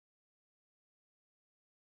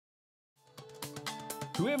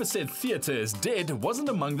whoever said theatre is dead wasn't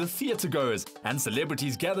among the theatre-goers, and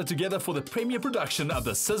celebrities gathered together for the premiere production of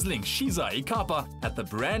the sizzling Shiza Ikapa at the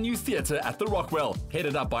brand new theatre at the Rockwell,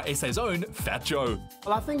 headed up by SA's own Fat Joe.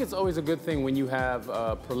 Well, I think it's always a good thing when you have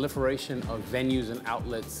a proliferation of venues and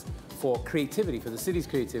outlets for creativity, for the city's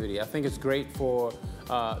creativity. I think it's great for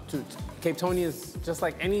Cape Townians, just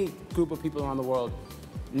like any group of people around the world,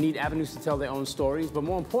 need avenues to tell their own stories, but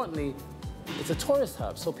more importantly, it's a tourist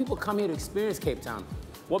hub, so people come here to experience Cape Town.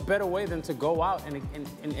 What better way than to go out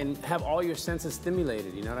and have all your senses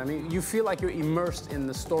stimulated, you know what I mean? You feel like you're immersed in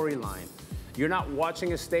the storyline. You're not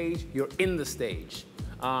watching a stage, you're in the stage.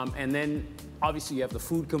 And then, obviously, you have the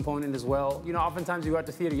food component as well. You know, oftentimes you go out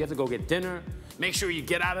to theater, you have to go get dinner, make sure you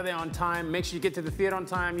get out of there on time, make sure you get to the theater on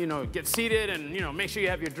time, you know, get seated and, you know, make sure you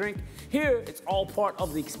have your drink. Here, it's all part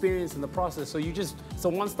of the experience and the process. So it's a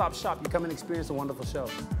one-stop shop. You come and experience a wonderful show.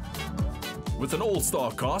 With an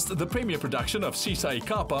all-star cast, the premiere production of Shiza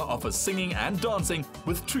Ikapa offers singing and dancing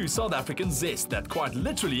with true South African zest that quite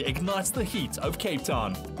literally ignites the heat of Cape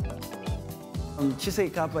Town.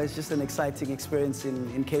 Shiza Ikapa is just an exciting experience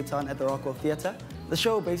in Cape Town at the Rockwell Theatre. The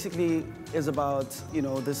show basically is about, you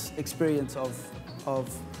know, this experience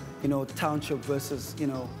of you know, township versus, you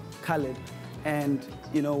know, coloured. And,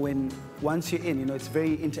 you know, once you're in, you know, it's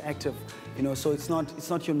very interactive, you know, so it's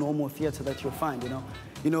not your normal theatre that you'll find, you know.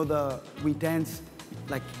 We dance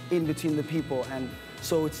like in between the people, and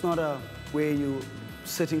so it's not where you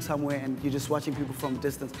sitting somewhere and you're just watching people from a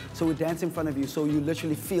distance. So we dance in front of you, so you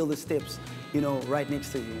literally feel the steps, you know, right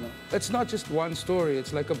next to you, you know. It's not just one story,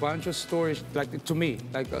 it's like a bunch of stories, like to me,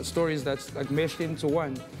 like stories that's like meshed into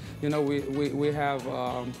one. You know, we have,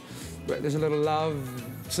 there's a little love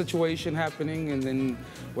situation happening, and then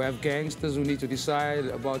we have gangsters who need to decide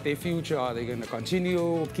about their future. Are they going to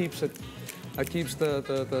continue? It keeps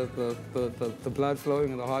the blood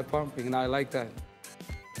flowing and the heart pumping, and I like that.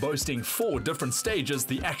 Boasting 4 different stages,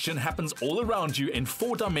 the action happens all around you in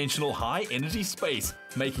 4-dimensional high-energy space,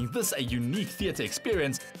 making this a unique theatre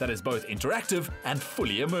experience that is both interactive and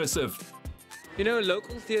fully immersive. You know,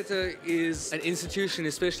 local theatre is an institution,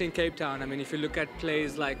 especially in Cape Town. I mean, if you look at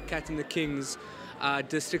plays like Cat and the Kings,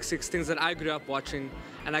 District 6, things that I grew up watching,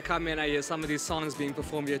 and I come here and I hear some of these songs being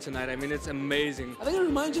performed here tonight. I mean, it's amazing. I think it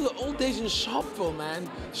reminds you of the old days in Sharpeville, man.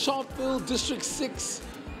 Sharpeville, District 6.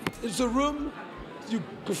 It's a room, you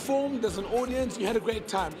performed, there's an audience, you had a great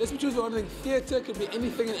time. Let's be true for one thing, theatre can be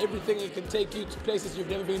anything and everything. It can take you to places you've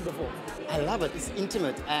never been before. I love it. It's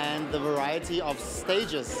intimate, and the variety of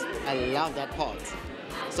stages, I love that part.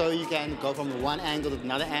 So you can go from one angle to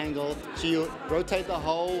another angle, so you rotate the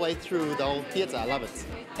whole way through the whole theatre. I love it.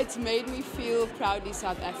 It's made me feel proudly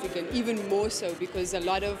South African, even more so because a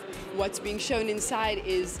lot of what's being shown inside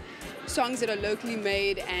is songs that are locally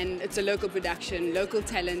made, and it's a local production, local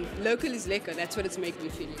talent. Local is lekker, that's what it's making me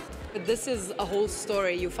feel. But this is a whole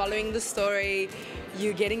story. You're following the story,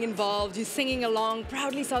 you're getting involved, you're singing along,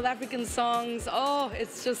 proudly South African songs. Oh,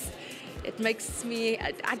 it's just, it makes me,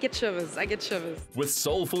 I get shivers, With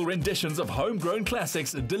soulful renditions of homegrown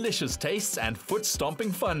classics, delicious tastes and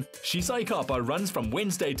foot-stomping fun, Shiza Ikapa runs from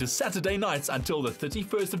Wednesday to Saturday nights until the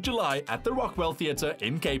 31st of July at the Rockwell Theatre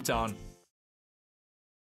in Cape Town.